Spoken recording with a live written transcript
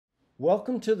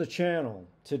Welcome to the channel.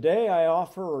 Today I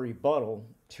offer a rebuttal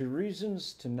to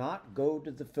reasons to not go to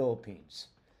the Philippines.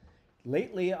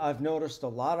 Lately I've noticed a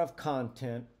lot of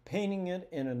content painting it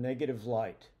in a negative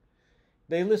light.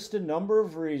 They list a number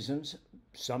of reasons,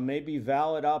 some may be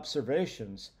valid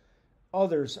observations,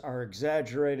 others are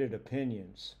exaggerated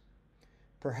opinions,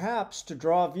 perhaps to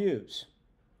draw views.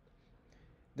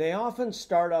 They often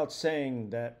start out saying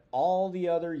that all the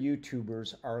other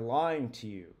YouTubers are lying to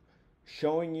you,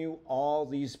 showing you all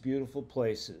these beautiful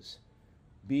places,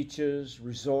 beaches,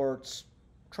 resorts,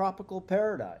 tropical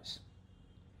paradise.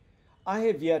 I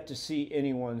have yet to see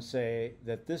anyone say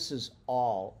that this is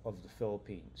all of the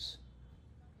Philippines.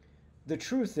 The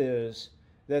truth is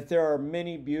that there are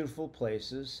many beautiful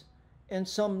places and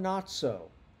some not so.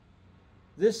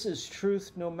 This is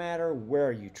truth no matter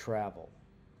where you travel.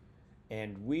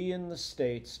 And we in the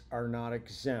States are not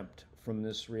exempt from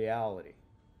this reality,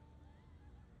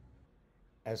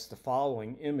 as the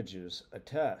following images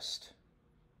attest.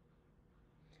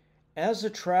 As a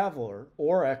traveler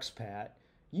or expat,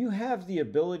 you have the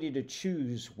ability to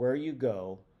choose where you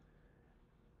go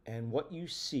and what you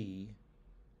see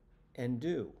and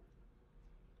do.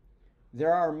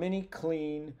 There are many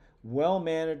clean,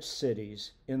 well-managed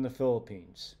cities in the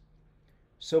Philippines.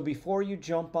 So before you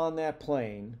jump on that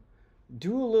plane,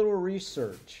 do a little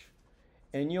research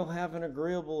and you'll have an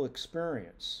agreeable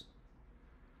experience.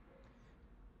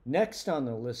 Next on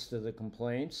the list of the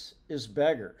complaints is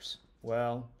beggars.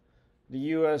 Well, the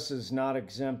U.S. is not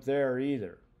exempt there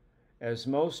either, as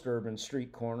most urban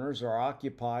street corners are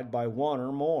occupied by one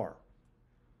or more.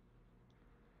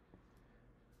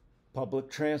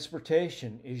 Public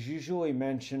transportation is usually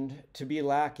mentioned to be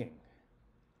lacking.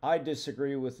 I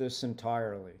disagree with this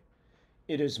entirely.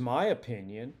 It is my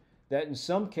opinion that in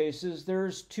some cases there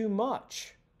is too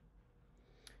much.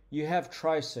 You have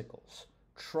tricycles,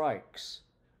 trikes,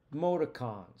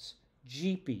 motorcons,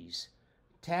 jeepies,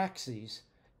 taxis,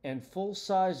 and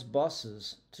full-size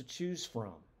buses to choose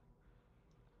from.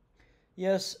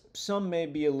 Yes, some may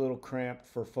be a little cramped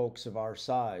for folks of our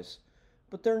size,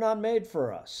 but they're not made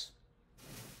for us.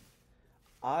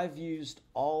 I've used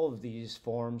all of these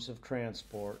forms of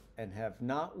transport and have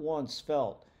not once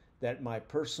felt that my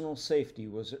personal safety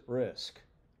was at risk.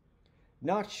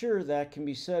 Not sure that can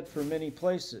be said for many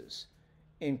places,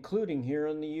 including here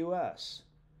in the U.S.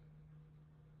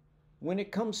 When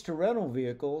it comes to rental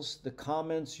vehicles, the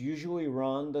comments usually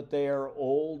run that they are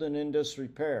old and in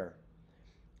disrepair.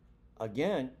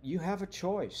 Again, you have a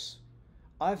choice.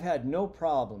 I've had no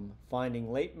problem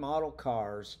finding late model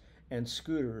cars and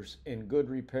scooters in good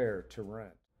repair to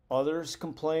rent. Others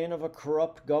complain of a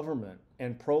corrupt government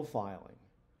and profiling.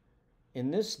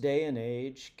 In this day and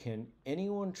age, can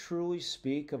anyone truly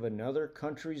speak of another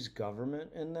country's government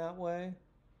in that way?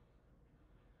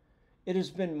 It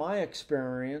has been my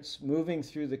experience moving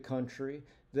through the country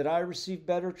that I receive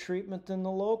better treatment than the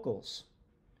locals,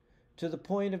 to the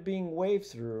point of being waved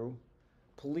through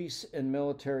police and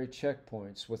military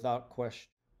checkpoints without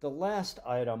question. The last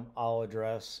item I'll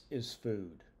address is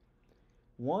food.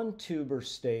 One tuber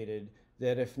stated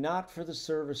that if not for the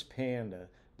Service Panda,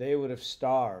 they would have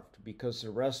starved because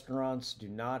the restaurants do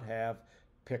not have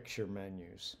picture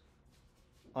menus.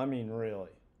 I mean, really.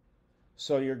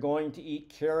 So you're going to eat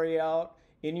carry-out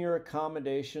in your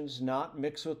accommodations, not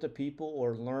mix with the people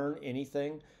or learn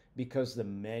anything because the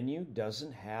menu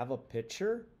doesn't have a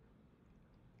picture?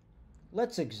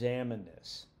 Let's examine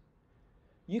this.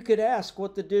 You could ask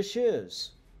what the dish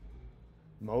is.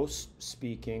 Most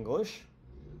speak English.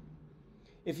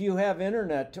 If you have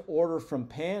internet to order from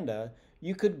Panda,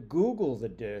 you could Google the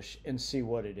dish and see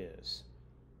what it is.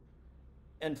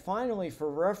 And finally, for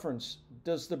reference,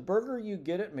 does the burger you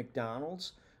get at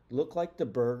McDonald's look like the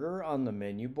burger on the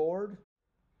menu board?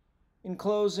 In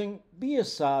closing, be a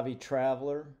savvy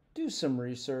traveler, do some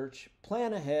research,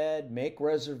 plan ahead, make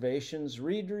reservations,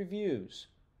 read reviews.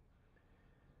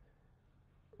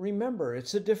 Remember,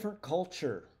 it's a different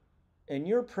culture, and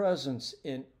your presence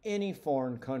in any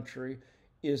foreign country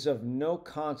is of no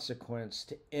consequence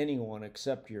to anyone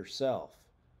except yourself.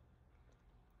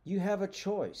 You have a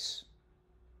choice.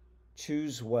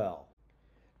 Choose well.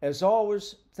 As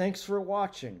always, thanks for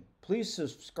watching. Please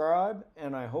subscribe,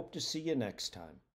 and I hope to see you next time.